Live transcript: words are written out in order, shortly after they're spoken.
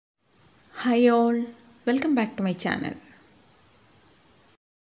Hi all, welcome back to my channel.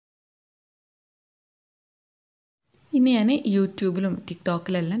 ഇന്ന് ഞാൻ യൂട്യൂബിലും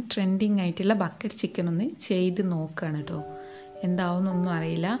ടിക്ടോക്കിലെല്ലാം ട്രെൻഡിങ് ആയിട്ടുള്ള ബക്കറ്റ് ചിക്കൻ ഒന്ന് ചെയ്ത് നോക്കുകയാണ് കേട്ടോ. എന്താവുന്നൊന്നും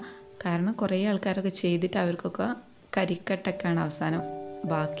അറിയില്ല. കാരണം കുറേ ആൾക്കാരൊക്കെ ചെയ്തിട്ട് അവർക്കൊക്കെ കരിക്കട്ടൊക്കെയാണ് അവസാനം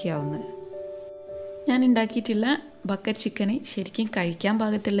ബാക്കിയാവുന്നത്. ഞാൻ ഉണ്ടാക്കിയിട്ടുള്ള ബക്കറ്റ് ചിക്കന് ശരിക്കും കഴിക്കാൻ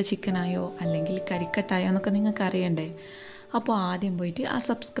പാകത്തുള്ള ചിക്കനായോ അല്ലെങ്കിൽ കരിക്കട്ടായോ എന്നൊക്കെ നിങ്ങൾക്ക് അറിയണ്ടേ. അപ്പോൾ ആദ്യം പോയിട്ട് ആ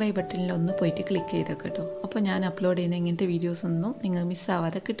സബ്സ്ക്രൈബ് ബട്ടണിലൊന്ന് പോയിട്ട് ക്ലിക്ക് ചെയ്തൊക്കെ കേട്ടോ. അപ്പോൾ ഞാൻ അപ്ലോഡ് ചെയ്യുന്ന ഇങ്ങനത്തെ വീഡിയോസൊന്നും നിങ്ങൾ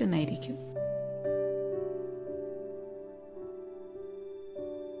മിസ്സാവാതെ കിട്ടുന്നതായിരിക്കും.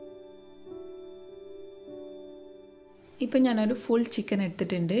 ഇപ്പം ഞാനൊരു ഫുൾ ചിക്കൻ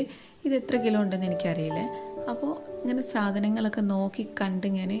എടുത്തിട്ടുണ്ട്. ഇത് എത്ര കിലോ ഉണ്ടെന്ന് എനിക്കറിയില്ല. അപ്പോൾ ഇങ്ങനെ സാധനങ്ങളൊക്കെ നോക്കി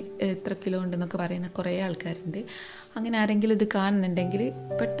കണ്ടിങ്ങനെ എത്ര കിലോ ഉണ്ടെന്നൊക്കെ പറയുന്ന കുറേ ആൾക്കാരുണ്ട്. അങ്ങനെ ആരെങ്കിലും ഇത് കാണുന്നുണ്ടെങ്കിൽ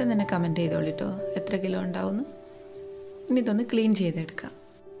പെട്ടെന്ന് തന്നെ കമൻറ്റ് ചെയ്തോളൂ കേട്ടോ, എത്ര കിലോ ഉണ്ടാവുമെന്ന്. ഇനി ഇതൊന്ന് ക്ലീൻ ചെയ്തെടുക്കാം.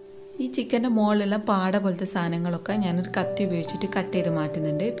 ഈ ചിക്കൻ്റെ മുകളിലുള്ള പാട പോലത്തെ സാധനങ്ങളൊക്കെ ഞാനൊരു കത്തി ഉപയോഗിച്ചിട്ട് കട്ട് ചെയ്ത്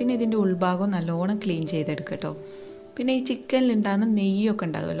മാറ്റുന്നുണ്ട്. പിന്നെ ഇതിൻ്റെ ഉൾഭാഗം നല്ലോണം ക്ലീൻ ചെയ്തെടുക്കാം കേട്ടോ. പിന്നെ ഈ ചിക്കനിലുണ്ടാകുന്ന നെയ്യൊക്കെ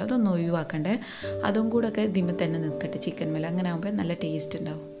ഉണ്ടാകുമല്ലോ, അതൊന്നും ഒഴിവാക്കണ്ടേ. അതും കൂടെ ഒക്കെ ഇതിന്മേൽ തന്നെ നിൽക്കട്ടെ ചിക്കൻ മേലെ. അങ്ങനെ ആകുമ്പോൾ നല്ല ടേസ്റ്റ്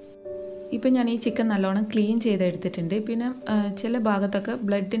ഉണ്ടാവും. ഇപ്പം ഞാൻ ഈ ചിക്കൻ നല്ലോണം ക്ലീൻ ചെയ്തെടുത്തിട്ടുണ്ട്. പിന്നെ ചില ഭാഗത്തൊക്കെ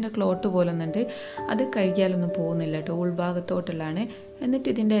ബ്ലഡിൻ്റെ ക്ലോട്ട് പോലൊന്നുണ്ട്, അത് കഴുകിയാലൊന്നും പോകുന്നില്ല കേട്ടോ, ഉൾഭാഗത്തോട്ടുള്ളതാണ്. എന്നിട്ട്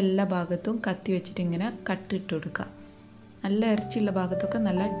ഇതിൻ്റെ എല്ലാ ഭാഗത്തും കത്തി വെച്ചിട്ട് ഇങ്ങനെ കട്ടിട്ട് കൊടുക്കുക. നല്ല ഇറച്ചിയുള്ള ഭാഗത്തൊക്കെ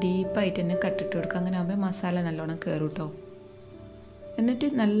നല്ല ഡീപ്പായിട്ട് തന്നെ കട്ടിട്ട് കൊടുക്കുക. അങ്ങനെ ആകുമ്പോൾ മസാല നല്ലോണം കയറും കേട്ടോ. എന്നിട്ട്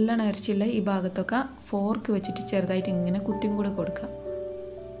നല്ലോണം ഇറച്ചിയുള്ള ഈ ഭാഗത്തൊക്കെ ഫോർക്ക് വെച്ചിട്ട് ചെറുതായിട്ട് ഇങ്ങനെ കുത്തിയും കൂടെ കൊടുക്കുക.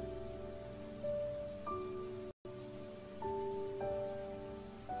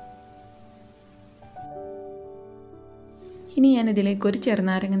 ഇനി ഞാനിതിലേക്ക് ഒരു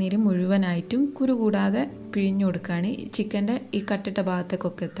ചെറുനാരങ്ങ നീര് മുഴുവനായിട്ടും കുരു കൂടാതെ പിഴിഞ്ഞു കൊടുക്കുകയാണ്. ചിക്കൻ്റെ ഈ കട്ടിട്ട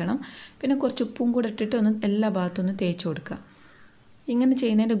ഭാഗത്തേക്കൊക്കെ എത്തണം. പിന്നെ കുറച്ച് ഉപ്പും കൂടെ ഇട്ടിട്ട് ഒന്ന് എല്ലാ ഭാഗത്തും ഒന്ന് തേച്ച് കൊടുക്കുക. ഇങ്ങനെ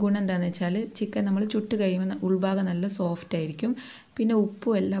ചെയ്യുന്നതിൻ്റെ ഗുണം എന്താണെന്ന് വെച്ചാൽ ചിക്കൻ നമ്മൾ ചുട്ട് കഴിയുമ്പോൾ ഉൾഭാഗം നല്ല സോഫ്റ്റ് ആയിരിക്കും. പിന്നെ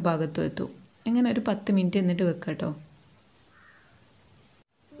ഉപ്പും എല്ലാ ഭാഗത്തും എത്തും. ഇങ്ങനെ ഒരു 10 മിനിറ്റ് എന്നിട്ട് വെക്കുക കേട്ടോ.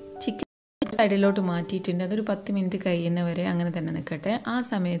 ചിക്കൻ സൈഡിലോട്ട് മാറ്റിയിട്ടുണ്ട്. അതൊരു 10 മിനിറ്റ് കഴിയുന്നവരെ അങ്ങനെ തന്നെ നിൽക്കട്ടെ. ആ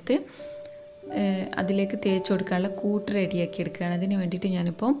സമയത്ത് അതിലേക്ക് തേച്ച് കൊടുക്കാനുള്ള കൂട്ട് റെഡിയാക്കി എടുക്കുകയാണ്. അതിന് വേണ്ടിയിട്ട്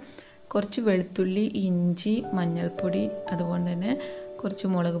ഞാനിപ്പം കുറച്ച് വെളുത്തുള്ളി, ഇഞ്ചി, മഞ്ഞൾപ്പൊടി, അതുപോലെ തന്നെ കുറച്ച്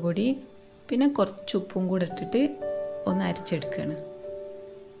മുളക് പൊടി, പിന്നെ കുറച്ച് ഉപ്പും കൂടെ ഇട്ടിട്ട് ഒന്ന് അരച്ചെടുക്കുകയാണ്.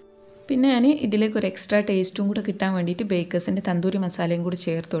 പിന്നെ ഞാൻ ഇതിലേക്ക് ഒരു എക്സ്ട്രാ ടേസ്റ്റും കൂടെ കിട്ടാൻ വേണ്ടിയിട്ട് ബേക്കേഴ്സിൻ്റെ തന്തൂരി മസാലയും കൂടി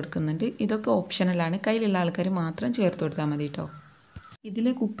ചേർത്ത് കൊടുക്കുന്നുണ്ട്. ഇതൊക്കെ ഓപ്ഷണലാണ്, കയ്യിലുള്ള ആൾക്കാർ മാത്രം ചേർത്ത് കൊടുത്താൽ മതി കേട്ടോ.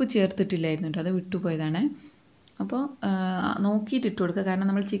 ഇതിലേക്ക് ഉപ്പ് ചേർത്തിട്ടില്ലായിരുന്നു കേട്ടോ, അത് വിട്ടുപോയതാണ്. അപ്പോൾ നോക്കിയിട്ട് ഇട്ട് കൊടുക്കുക. കാരണം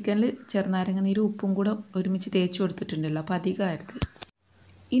നമ്മൾ ചിക്കനിൽ ചെറുനാരങ്ങ നീരും ഉപ്പും കൂടെ ഒരുമിച്ച് തേച്ച് കൊടുത്തിട്ടുണ്ടല്ലോ, അപ്പോൾ അധികമായിരുന്നു.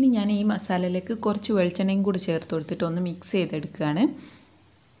 ഇനി ഞാൻ ഈ മസാലയിലേക്ക് കുറച്ച് വെളിച്ചെണ്ണയും കൂടി ചേർത്ത് കൊടുത്തിട്ട് ഒന്ന് മിക്സ് ചെയ്തെടുക്കുകയാണ്.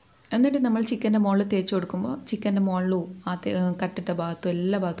 എന്നിട്ട് നമ്മൾ ചിക്കൻ്റെ മുകളിൽ തേച്ച് കൊടുക്കുമ്പോൾ ചിക്കൻ്റെ മുകളിലും ആ കട്ടിട്ട ഭാഗത്തും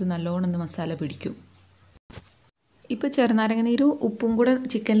എല്ലാ ഭാഗത്തും നല്ലോണം ഒന്ന് മസാല പിടിക്കും. ഇപ്പോൾ ചെറുനാരങ്ങ നീരും ഉപ്പും കൂടെ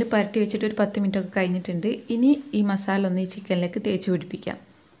ചിക്കനിൽ പരട്ടി വെച്ചിട്ട് ഒരു 10 മിനിറ്റൊക്കെ കഴിഞ്ഞിട്ടുണ്ട്. ഇനി ഈ മസാല ഒന്ന് ഈ ചിക്കനിലേക്ക് തേച്ച് പിടിപ്പിക്കാം.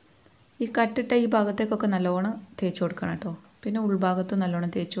 ഈ കട്ടിട്ട ഈ ഭാഗത്തേക്കൊക്കെ നല്ലോണം തേച്ച് കൊടുക്കണം കേട്ടോ. പിന്നെ ഉൾഭാഗത്തും നല്ലോണം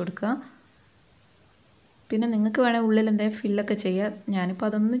തേച്ച് കൊടുക്കുക. പിന്നെ നിങ്ങൾക്ക് വേണേൽ ഉള്ളിൽ എന്തെങ്കിലും ഫില്ലൊക്കെ ചെയ്യുക. ഞാനിപ്പോൾ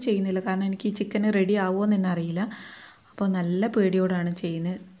അതൊന്നും ചെയ്യുന്നില്ല, കാരണം എനിക്ക് ഈ ചിക്കൻ റെഡി ആവുമോ എന്ന് തന്നെ അറിയില്ല. അപ്പോൾ നല്ല പേടിയോടാണ്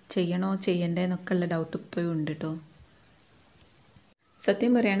ചെയ്യുന്നത്. ചെയ്യണോ ചെയ്യണ്ടേ എന്നൊക്കെ ഉള്ള ഡൗട്ട് ഇപ്പോഴും ഉണ്ട് കേട്ടോ.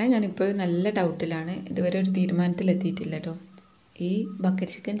 സത്യം പറയുകയാണെങ്കിൽ ഞാനിപ്പോഴും നല്ല ഡൗട്ടിലാണ്. ഇതുവരെ ഒരു തീരുമാനത്തിലെത്തിയിട്ടില്ല കേട്ടോ. ഈ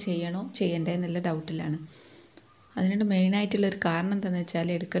ബക്കറ്റ് ചിക്കൻ ചെയ്യണോ ചെയ്യണ്ടേ എന്നുള്ള ഡൗട്ടിലാണ്. അതിനുണ്ട് മെയിനായിട്ടുള്ളൊരു കാരണം എന്താണെന്ന് വെച്ചാൽ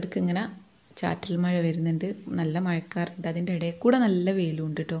ഇടയ്ക്കിടയ്ക്ക് ഇങ്ങനെ ചാറ്റൽ മഴ വരുന്നുണ്ട്, നല്ല മഴക്കാറുണ്ട്, അതിൻ്റെ ഇടയിൽ കൂടെ നല്ല വെയിലും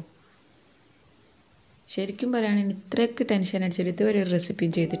ഉണ്ട് കേട്ടോ. ശരിക്കും പറയുകയാണെങ്കിൽ ഇത്രയൊക്കെ ടെൻഷൻ അടിച്ചിട്ട് ഇതുവരെ ഒരു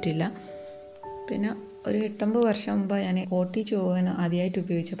റെസിപ്പിയും ചെയ്തിട്ടില്ല. പിന്നെ ഒരു 8-9 വർഷം മുമ്പ് ഞാൻ ഓട്ടിച്ച് പോകാൻ ആദ്യമായിട്ട്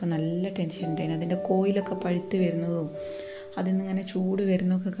ഉപയോഗിച്ചപ്പോൾ നല്ല ടെൻഷൻ ഉണ്ടായിരുന്നു. അതിൻ്റെ കോയിലൊക്കെ പഴുത്ത് വരുന്നതും അതിൽ നിന്നിങ്ങനെ ചൂട്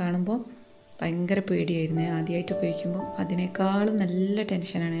വരുന്നതൊക്കെ കാണുമ്പോൾ ഭയങ്കര പേടിയായിരുന്നു ആദ്യമായിട്ട് ഉപയോഗിക്കുമ്പോൾ. അതിനേക്കാളും നല്ല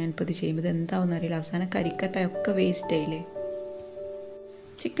ടെൻഷനാണ് ഞാനിപ്പോൾ ഇത് ചെയ്യുമ്പോൾ. എന്താണെന്ന് അറിയില്ല, അവസാനം കരിക്കട്ടയൊക്കെ വേസ്റ്റ് ആയില്ലേ.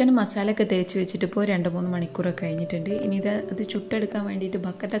 ചിക്കന് മസാലയൊക്കെ തേച്ച് വെച്ചിട്ട് ഇപ്പോൾ 2-3 മണിക്കൂറൊക്കെ കഴിഞ്ഞിട്ടുണ്ട്. ഇനി അത് ചുട്ടെടുക്കാൻ വേണ്ടിയിട്ട്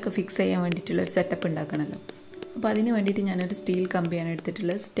ബക്കറ്റൊക്കെ ഫിക്സ് ചെയ്യാൻ വേണ്ടിയിട്ടുള്ളൊരു സെറ്റപ്പ് ഉണ്ടാക്കണമല്ലോ. അപ്പോൾ അതിന് വേണ്ടിയിട്ട് ഞാനൊരു സ്റ്റീൽ കമ്പിയാണ്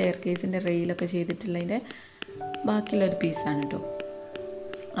എടുത്തിട്ടുള്ളത്. സ്റ്റെയർ കേസിൻ്റെ റെയിലൊക്കെ ചെയ്തിട്ടുള്ളതിൻ്റെ ബാക്കിയുള്ളൊരു പീസാണ് കേട്ടോ.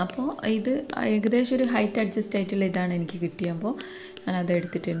 അപ്പോൾ ഇത് ഏകദേശം ഒരു ഹൈറ്റ് അഡ്ജസ്റ്റ് ആയിട്ടുള്ള ഇതാണ് എനിക്ക് കിട്ടിയപ്പോൾ ഞാനത്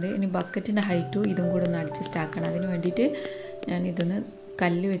എടുത്തിട്ടുണ്ട്. ഇനി ബക്കറ്റിൻ്റെ ഹൈറ്റും ഇതും കൂടെ ഒന്ന് അഡ്ജസ്റ്റ് ആക്കണം. അതിന് വേണ്ടിയിട്ട് ഞാനിതൊന്ന്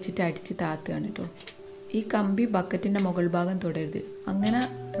കല്ല് വെച്ചിട്ട് അടിച്ച് താത്തുകയാണ് കേട്ടോ. ഈ കമ്പി ബക്കറ്റിൻ്റെ മുകൾ ഭാഗം തൊടരുത്, അങ്ങനെ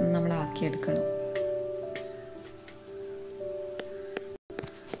നമ്മൾ ആക്കിയെടുക്കണം.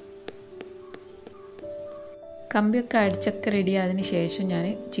 കമ്പിയൊക്കെ അടിച്ചൊക്കെ റെഡി ആയതിന് ശേഷം ഞാൻ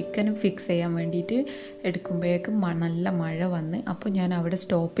ചിക്കനും ഫിക്സ് ചെയ്യാൻ വേണ്ടിയിട്ട് എടുക്കുമ്പോഴേക്കും നല്ല മഴ വന്ന്, അപ്പോൾ ഞാൻ അവിടെ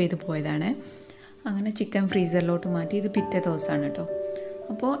സ്റ്റോപ്പ് ചെയ്ത് പോയതാണ്. അങ്ങനെ ചിക്കൻ ഫ്രീസറിലോട്ട് മാറ്റി. ഇത് പിറ്റേ ദിവസമാണ് കേട്ടോ.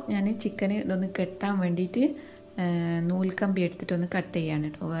 അപ്പോൾ ഞാൻ ചിക്കന് ഇതൊന്ന് കെട്ടാൻ വേണ്ടിയിട്ട് നൂൽക്കമ്പി എടുത്തിട്ടൊന്ന് കട്ട് ചെയ്യാണ്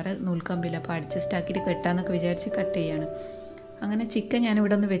കേട്ടോ. വേറെ നൂൽക്കമ്പിയില്ല, അപ്പോൾ അഡ്ജസ്റ്റ് ആക്കിയിട്ട് കെട്ടാമെന്നൊക്കെ വിചാരിച്ച് കട്ട് ചെയ്യാണ്. അങ്ങനെ ചിക്കൻ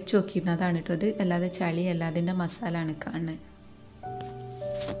ഞാനിവിടെ ഒന്ന് വെച്ച് നോക്കിയിരുന്നു, അതാണ് കേട്ടോ ഇത്, അല്ലാതെ ചളിയല്ല, അതിൻ്റെ മസാല ആണ് കാണുന്നത്.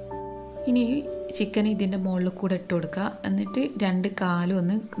 ഇനി ചിക്കൻ ഇതിൻ്റെ മുകളിൽ കൂടെ ഇട്ട് കൊടുക്കുക. എന്നിട്ട് 2 കാലും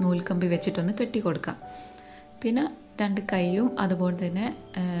ഒന്ന് നൂൽക്കമ്പി വെച്ചിട്ടൊന്ന് കെട്ടി കൊടുക്കുക. പിന്നെ 2 കൈയും അതുപോലെ തന്നെ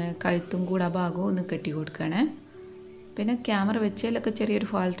കഴുത്തും കൂടെ ആ ഭാഗവും ഒന്ന് കെട്ടി കൊടുക്കണേ. പിന്നെ ക്യാമറ വെച്ചതിലൊക്കെ ചെറിയൊരു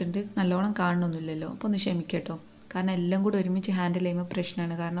ഫാൾട്ട് ഉണ്ട്, നല്ലോണം കാണണമെന്നില്ലല്ലോ, അപ്പോൾ ഒന്ന് ക്ഷമിക്കട്ടോ. കാരണം എല്ലാം കൂടെ ഒരുമിച്ച് ഹാൻഡിൽ ചെയ്യുമ്പോൾ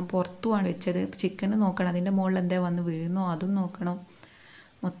പ്രശ്നമാണ്. കാരണം പുറത്തുമാണ് വെച്ചത്, ചിക്കൻ നോക്കണം, അതിൻ്റെ മുകളിൽ എന്താ വന്ന് വീഴുന്നോ അതും നോക്കണം,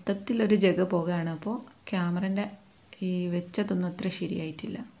 മൊത്തത്തിലൊരു ജഗ പോകുകയാണ്. അപ്പോൾ ക്യാമറൻ്റെ ഈ വെച്ചതൊന്നും അത്ര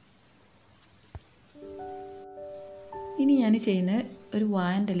ശരിയായിട്ടില്ല. ഇനി ഞാൻ ചെയ്യുന്നത് ഒരു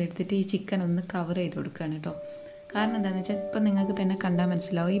വായൻ്റെ ഇല എടുത്തിട്ട് ഈ ചിക്കൻ ഒന്ന് കവർ ചെയ്ത് കൊടുക്കുകയാണ് കേട്ടോ. കാരണം എന്താണെന്ന് വെച്ചാൽ ഇപ്പം നിങ്ങൾക്ക് തന്നെ കണ്ടാൽ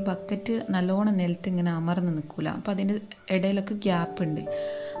മനസ്സിലാവും, ഈ ബക്കറ്റ് നല്ലോണം നിലത്ത് ഇങ്ങനെ അമർന്ന് നിൽക്കില്ല, അപ്പോൾ അതിൻ്റെ ഇടയിലൊക്കെ ഗ്യാപ്പ് ഉണ്ട്.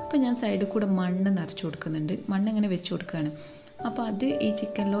 അപ്പോൾ ഞാൻ സൈഡിൽ കൂടെ മണ്ണ് നിറച്ച് കൊടുക്കുന്നുണ്ട്, മണ്ണ് ഇങ്ങനെ വെച്ച് കൊടുക്കുകയാണ്. അപ്പോൾ അത് ഈ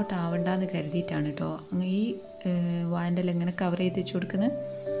ചിക്കനിലോട്ട് ആവണ്ടെന്ന് കരുതിയിട്ടാണ് കേട്ടോ അങ്ങ് ഈ വായൻ്റെ ഇല ഇങ്ങനെ കവർ ചെയ്ത് വെച്ച് കൊടുക്കുന്നത്.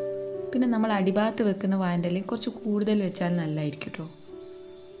 പിന്നെ നമ്മൾ അടിഭാഗത്ത് വെക്കുന്ന വായൻ്റെ ഇല കുറച്ച് കൂടുതൽ വെച്ചാൽ നല്ലതായിരിക്കും കേട്ടോ.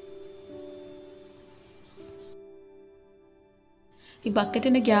 ഈ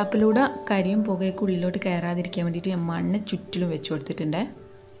ബക്കറ്റിൻ്റെ ഗ്യാപ്പിലൂടെ കരിയും പുകയൊക്കെ ഉള്ളിലോട്ട് കയറാതിരിക്കാൻ വേണ്ടിയിട്ട് ഞാൻ മണ്ണ് ചുറ്റിലും വെച്ച് കൊടുത്തിട്ടുണ്ട്.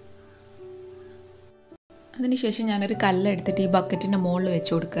 അതിനുശേഷം ഞാനൊരു കല്ലെടുത്തിട്ട് ഈ ബക്കറ്റിൻ്റെ മുകളിൽ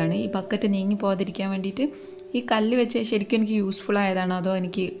വെച്ച് കൊടുക്കുകയാണ്. ഈ ബക്കറ്റ് നീങ്ങി പോകാതിരിക്കാൻ വേണ്ടിയിട്ട് ഈ കല്ല് വെച്ച് ശരിക്കും എനിക്ക് യൂസ്ഫുൾ ആയതാണോ അതോ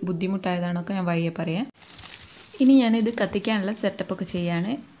എനിക്ക് ബുദ്ധിമുട്ടായതാണോ ഒക്കെ ഞാൻ വഴിയെ പറയാം. ഇനി ഞാനിത് കത്തിക്കാനുള്ള സെറ്റപ്പൊക്കെ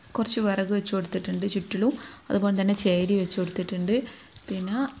ചെയ്യാണ്. കുറച്ച് വിറക് വെച്ച് കൊടുത്തിട്ടുണ്ട് ചുറ്റിലും, അതുപോലെ തന്നെ ചേരി വെച്ച് കൊടുത്തിട്ടുണ്ട്,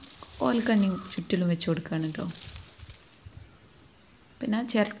 പിന്നെ ഓൽക്കണ്ണി ചുറ്റിലും വെച്ച് കൊടുക്കുകയാണ് കേട്ടോ. പിന്നെ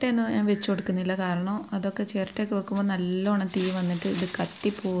ചിരട്ടയൊന്നും ഞാൻ വെച്ച് കൊടുക്കുന്നില്ല, കാരണം അതൊക്കെ ചിരട്ടയൊക്കെ വെക്കുമ്പോൾ നല്ലോണം തീ വന്നിട്ട് ഇത്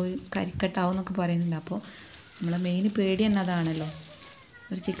കത്തിപ്പോയി കരിക്കട്ടാവും എന്നൊക്കെ പറയുന്നുണ്ട്. അപ്പോൾ നമ്മളെ മെയിൻ പേടി തന്നെ അതാണല്ലോ,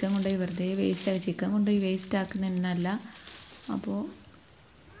 ഒരു ചിക്കൻ കൊണ്ടുപോയി വെറുതെ വേസ്റ്റാക്കി, ചിക്കൻ കൊണ്ടുപോയി വേസ്റ്റ് ആക്കുന്നതന്നല്ല. അപ്പോൾ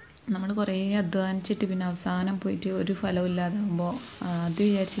നമ്മൾ കുറേ അധ്വാനിച്ചിട്ട് പിന്നെ അവസാനം പോയിട്ട് ഒരു ഫലവും ഇല്ലാതാകുമ്പോൾ അത്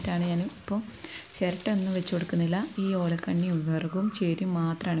വിചാരിച്ചിട്ടാണ് ഞാൻ ഇപ്പോൾ ചിരട്ട ഒന്നും വെച്ച് കൊടുക്കുന്നില്ല. ഈ ഓലക്കണ്ണിയും വിറകും ചേരിയും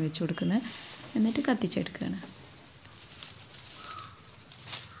മാത്രമാണ് വെച്ച് കൊടുക്കുന്നത്. എന്നിട്ട് കത്തിച്ചെടുക്കുകയാണ്.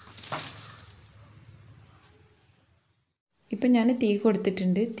 ഇപ്പം ഞാൻ തീ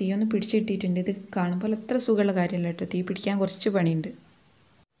കൊടുത്തിട്ടുണ്ട്, തീ ഒന്ന് പിടിച്ചിട്ടിട്ടുണ്ട്. ഇത് കാണുമ്പോൾ അത്ര സുഖമുള്ള കാര്യമല്ല കേട്ടോ, തീ പിടിക്കാൻ കുറച്ച് പണിയുണ്ട്.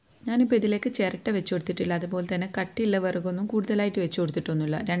 ഞാനിപ്പോൾ ഇതിലേക്ക് ചിരട്ട വെച്ച് കൊടുത്തിട്ടില്ല, അതുപോലെ തന്നെ കട്ടിയുള്ള വിറകൊന്നും കൂടുതലായിട്ട് വെച്ച്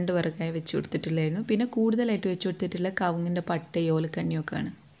കൊടുത്തിട്ടൊന്നുമില്ല, 2 വിറകായി വെച്ച് കൊടുത്തിട്ടില്ലായിരുന്നു. പിന്നെ കൂടുതലായിട്ട് വെച്ച് കൊടുത്തിട്ടുള്ള കവുങ്ങിൻ്റെ പട്ടയും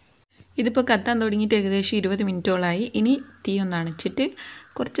ഓലക്കണ്ണിയൊക്കെയാണ്. ഇതിപ്പോൾ കത്താൻ തുടങ്ങിയിട്ട് ഏകദേശം 20 മിനിറ്റോളമായി. ഇനി തീ ഒന്ന് അണച്ചിട്ട്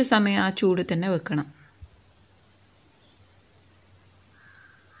കുറച്ച് സമയം ആ ചൂട് തന്നെ വെക്കണം.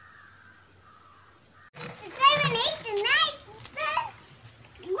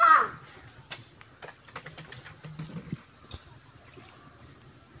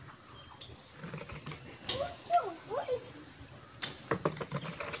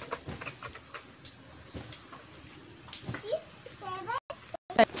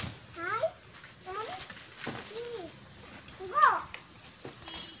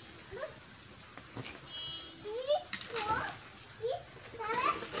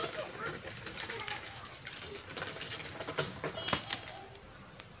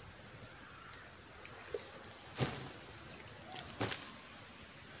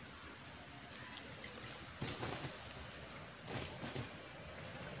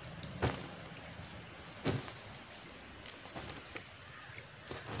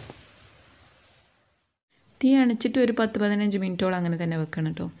 തീ അണച്ചിട്ട് ഒരു 10-15 മിനിറ്റോളം അങ്ങനെ തന്നെ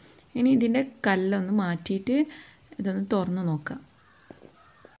വെക്കണം കേട്ടോ. ഇനി ഇതിൻ്റെ കല്ലൊന്ന് മാറ്റിയിട്ട് ഇതൊന്ന് തുറന്ന് നോക്കാം.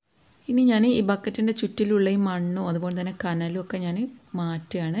 ഇനി ഞാൻ ഈ ബക്കറ്റിൻ്റെ ചുറ്റിലുള്ള ഈ മണ്ണും അതുപോലെ തന്നെ കനലും ഒക്കെ ഞാൻ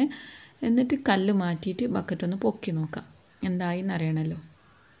മാറ്റുകയാണ്. എന്നിട്ട് കല്ല് മാറ്റിയിട്ട് ബക്കറ്റൊന്ന് പൊക്കി നോക്കാം, എന്തായി എന്നറിയണമല്ലോ.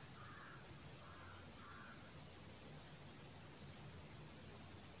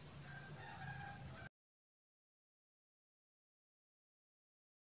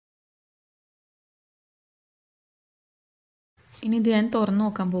 ഇനി ഇത് ഞാൻ തുറന്ന്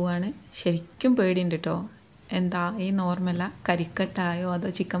നോക്കാൻ പോവുകയാണ്. ശരിക്കും പേടിയുണ്ട് കേട്ടോ, എന്താ ഈ നോർമല കരിക്കട്ടായോ അതോ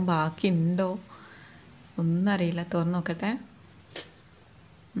ചിക്കൻ ബാക്കിയുണ്ടോ ഒന്നും അറിയില്ല. തുറന്ന് നോക്കട്ടെ.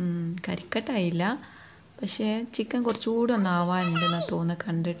 കരിക്കട്ടായില്ല, പക്ഷേ ചിക്കൻ കുറച്ചുകൂടി ഒന്ന് ആവാനുണ്ടെന്നാണ് തോന്നുന്നത്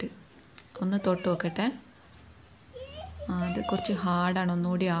കണ്ടിട്ട്. ഒന്ന് തൊട്ട് നോക്കട്ടെ. അത് കുറച്ച് ഹാർഡാണ്,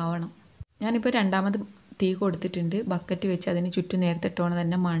 ഒന്നുകൂടി ആവണം. ഞാനിപ്പോൾ രണ്ടാമത് തീ കൊടുത്തിട്ടുണ്ട്, ബക്കറ്റ് വെച്ച് അതിന് ചുറ്റും നേരത്തെ ഇട്ടോണം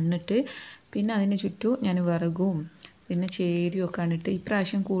തന്നെ മണ്ണിട്ട്, പിന്നെ അതിന് ചുറ്റും ഞാൻ വിറകും പിന്നെ ചേരിയും ഒക്കെ ആണ് ഇട്ട്.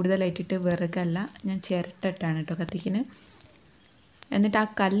 ഇപ്രാവശ്യം കൂടുതലായിട്ടിട്ട് വിറകല്ല, ഞാൻ ചിരട്ടിട്ടാണ് കേട്ടോ കത്തിക്കുന്നത്. എന്നിട്ട് ആ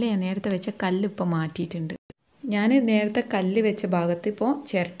കല്ല് ഞാൻ നേരത്തെ വെച്ച കല്ല് ഇപ്പം മാറ്റിയിട്ടുണ്ട്. ഞാൻ നേരത്തെ കല്ല് വെച്ച ഭാഗത്ത് ഇപ്പോൾ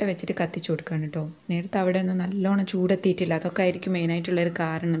ചിരട്ട വെച്ചിട്ട് കത്തിച്ചു കൊടുക്കുകയാണ് കേട്ടോ. നേരത്തെ അവിടെ ഒന്നും നല്ലോണം ചൂടെത്തിയിട്ടില്ല. അതൊക്കെ ആയിരിക്കും മെയിനായിട്ടുള്ളൊരു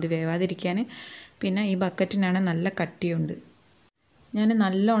കാരണം ഇത് വേവാതിരിക്കാൻ. പിന്നെ ഈ ബക്കറ്റിനാണ് നല്ല കട്ടിയുണ്ട്. ഞാൻ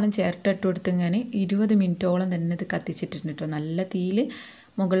നല്ലോണം ചിരട്ട ഇട്ട് കൊടുത്ത് ഞാൻ 20 മിനിറ്റോളം തന്നെ ഇത് കത്തിച്ചിട്ടുണ്ട് കേട്ടോ. നല്ല തീയിൽ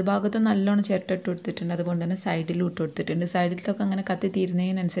മുകൾ ഭാഗത്തും നല്ലോണം ചിരട്ട ഇട്ട് കൊടുത്തിട്ടുണ്ട്. അതുപോലെ തന്നെ സൈഡിലും ഇട്ട് കൊടുത്തിട്ടുണ്ട്. സൈഡിലത്തൊക്കെ അങ്ങനെ കത്തി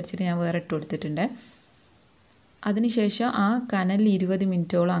തീരുന്നതിനനുസരിച്ചിട്ട് ഞാൻ വേറെ ഇട്ട് കൊടുത്തിട്ടുണ്ട്. അതിനുശേഷം ആ കനൽ 20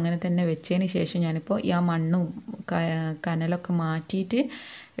 മിനിറ്റോളം അങ്ങനെ തന്നെ വെച്ചതിന് ശേഷം ഞാനിപ്പോൾ ഈ ആ മണ്ണും കനലൊക്കെ മാറ്റിയിട്ട്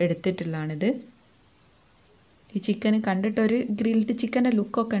എടുത്തിട്ടുള്ളതാണിത്. ഈ ചിക്കൻ കണ്ടിട്ടൊരു ഗ്രിൽഡ് ചിക്കൻ്റെ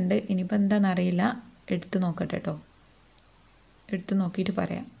ലുക്കൊക്കെ ഉണ്ട്. ഇനിയിപ്പോൾ എന്താണെന്നറിയില്ല, എടുത്ത് നോക്കട്ടെ കേട്ടോ. എടുത്ത് നോക്കിയിട്ട്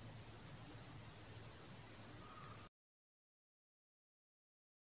പറയാം.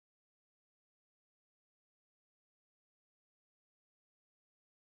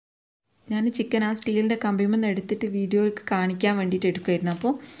 ഞാൻ ചിക്കൻ ആ സ്റ്റീലിൻ്റെ കമ്പിയിൽ നിന്ന് എടുത്തിട്ട് വീഡിയോയ്ക്ക് കാണിക്കാൻ വേണ്ടിയിട്ട് എടുക്കുമായിരുന്നു.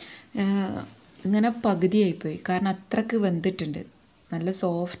 അപ്പോൾ ഇങ്ങനെ പകുതിയായിപ്പോയി. കാരണം അത്രയ്ക്ക് വെന്തിട്ടുണ്ട്. നല്ല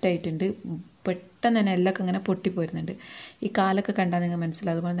സോഫ്റ്റ് ആയിട്ടുണ്ട്. പെട്ടെന്ന് തന്നെ എല്ലൊക്കെ ഇങ്ങനെ പൊട്ടിപ്പോരുന്നുണ്ട്. ഈ കാലൊക്കെ കണ്ടാൽ നിങ്ങൾ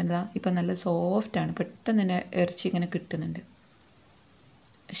മനസ്സിലാവും. അതുപോലെ തന്നെ ഇപ്പം നല്ല സോഫ്റ്റാണ്. പെട്ടെന്ന് തന്നെ ഇറച്ചി ഇങ്ങനെ കിട്ടുന്നുണ്ട്.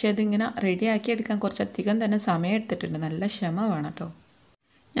 പക്ഷെ അതിങ്ങനെ റെഡിയാക്കി എടുക്കാൻ കുറച്ചധികം തന്നെ സമയം എടുത്തിട്ടുണ്ട്. നല്ല ക്ഷമ വേണം കേട്ടോ.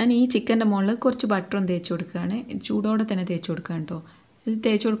 ഞാൻ ഈ ചിക്കൻ്റെ മുകളിൽ കുറച്ച് ബട്ടറും തേച്ച് കൊടുക്കുകയാണ്. ചൂടോടെ തന്നെ തേച്ച് കൊടുക്കുകയാണ് കേട്ടോ. ഇത്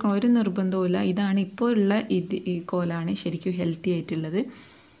തേച്ച് കൊടുക്കണം ഒരു നിർബന്ധവുമില്ല. ഇതാണ് ഇപ്പോൾ ഉള്ള ഈ കോലാണ് ശരിക്കും ഹെൽത്തി ആയിട്ടുള്ളത്.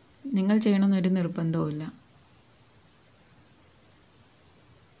 നിങ്ങൾ ചെയ്യണമെന്നൊരു നിർബന്ധവുമില്ല.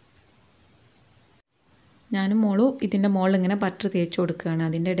 ഞാനും മോളും ഇതിൻ്റെ മുകളിൽ ഇങ്ങനെ ബട്ടർ തേച്ച് കൊടുക്കുകയാണ്.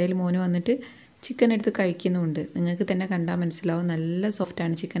 അതിൻ്റെ ഇടയിൽ മോന് വന്നിട്ട് ചിക്കൻ എടുത്ത് കഴിക്കുന്നുമുണ്ട്. നിങ്ങൾക്ക് തന്നെ കണ്ടാൽ മനസ്സിലാവും. നല്ല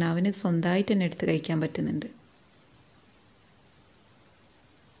സോഫ്റ്റാണ് ചിക്കൻ. അവന് സ്വന്തമായിട്ട് തന്നെ എടുത്ത് കഴിക്കാൻ പറ്റുന്നുണ്ട്.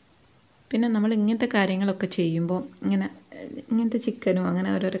 പിന്നെ നമ്മൾ ഇങ്ങനത്തെ കാര്യങ്ങളൊക്കെ ചെയ്യുമ്പോൾ ഇങ്ങനത്തെ ചിക്കനും അങ്ങനെ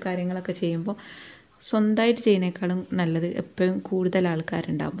ഓരോരോ കാര്യങ്ങളൊക്കെ ചെയ്യുമ്പോൾ സ്വന്തമായിട്ട് ചെയ്യുന്നേക്കാളും നല്ലത് എപ്പോഴും കൂടുതൽ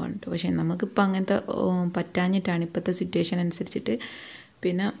ആൾക്കാരുണ്ടാകുമ്പോൾ കേട്ടോ. പക്ഷേ നമുക്കിപ്പോൾ അങ്ങനത്തെ പറ്റാഞ്ഞിട്ടാണ് ഇപ്പോഴത്തെ സിറ്റുവേഷൻ അനുസരിച്ചിട്ട്.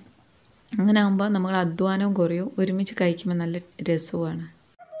 പിന്നെ അങ്ങനെ ആകുമ്പോൾ നമ്മൾ അധ്വാനവും കുറയും. ഒരുമിച്ച് കഴിക്കുമ്പോൾ നല്ല രസവുമാണ്.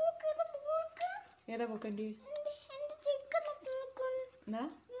 ഏതാ പോക്കണ്ടി എന്താ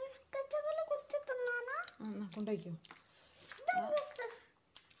കൊണ്ടുപോയിക്കോ.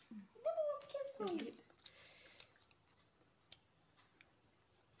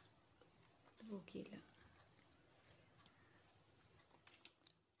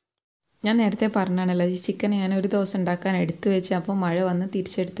 ഞാൻ നേരത്തെ പറഞ്ഞാണല്ലോ ഈ ചിക്കൻ ഞാൻ ഒരു ദിവസം ഉണ്ടാക്കാൻ എടുത്തു വെച്ച്. അപ്പോൾ മഴ വന്ന്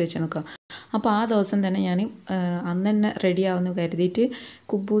തിരിച്ചെടുത്ത് വെച്ച് നോക്കാം. അപ്പോൾ ആ ദിവസം തന്നെ ഞാൻ അന്ന് തന്നെ റെഡി ആവുമെന്ന് കരുതിയിട്ട്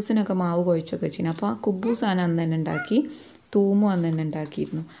കുബൂസിനൊക്കെ മാവ് കുഴച്ചൊക്കെ വെച്ചിരുന്നു. അപ്പോൾ ആ കുബൂസാണ് അന്ന് തന്നെ ഉണ്ടാക്കി. തൂമും അന്ന് തന്നെ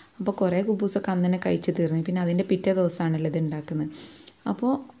ഉണ്ടാക്കിയിരുന്നു. അപ്പോൾ കുറേ കുബൂസൊക്കെ അന്ന് തന്നെ കഴിച്ച് തീർന്നു. പിന്നെ അതിൻ്റെ പിറ്റേ ദിവസമാണല്ലോ ഇത് ഉണ്ടാക്കുന്നത്.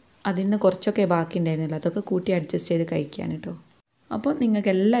 അപ്പോൾ അതിൽ നിന്ന് കുറച്ചൊക്കെ ബാക്കി ഉണ്ടായിരുന്നില്ല. അതൊക്കെ കൂട്ടി അഡ്ജസ്റ്റ് ചെയ്ത് കഴിക്കുകയാണ് കേട്ടോ. അപ്പോൾ നിങ്ങൾക്ക്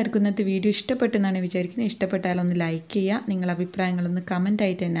എല്ലാവർക്കും ഇന്നത്തെ വീഡിയോ ഇഷ്ടപ്പെട്ടെന്നാണ് വിചാരിക്കുന്നത്. ഇഷ്ടപ്പെട്ടാലൊന്ന് ലൈക്ക് ചെയ്യുക. നിങ്ങളുടെ അഭിപ്രായങ്ങളൊന്ന്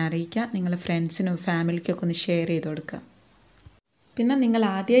കമൻറ്റായിട്ട് എന്നെ അറിയിക്കുക. നിങ്ങളുടെ ഫ്രണ്ട്സിനും ഫാമിലിക്കൊക്കെ ഒന്ന് ഷെയർ ചെയ്ത് കൊടുക്കുക. പിന്നെ നിങ്ങൾ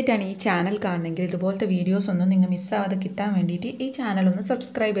ആദ്യമായിട്ടാണ് ഈ ചാനൽ കാണുന്നതെങ്കിൽ ഇതുപോലത്തെ വീഡിയോസ് ഒന്നും നിങ്ങൾ മിസ്സാവാതെ കിട്ടാൻ വേണ്ടിയിട്ട് ഈ ചാനൽ ഒന്ന്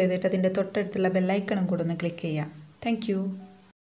സബ്സ്ക്രൈബ് ചെയ്തിട്ട് അതിൻ്റെ തൊട്ടടുത്തുള്ള ബെല്ലൈക്കണും കൂടെ ഒന്ന് ക്ലിക്ക് ചെയ്യുക. താങ്ക്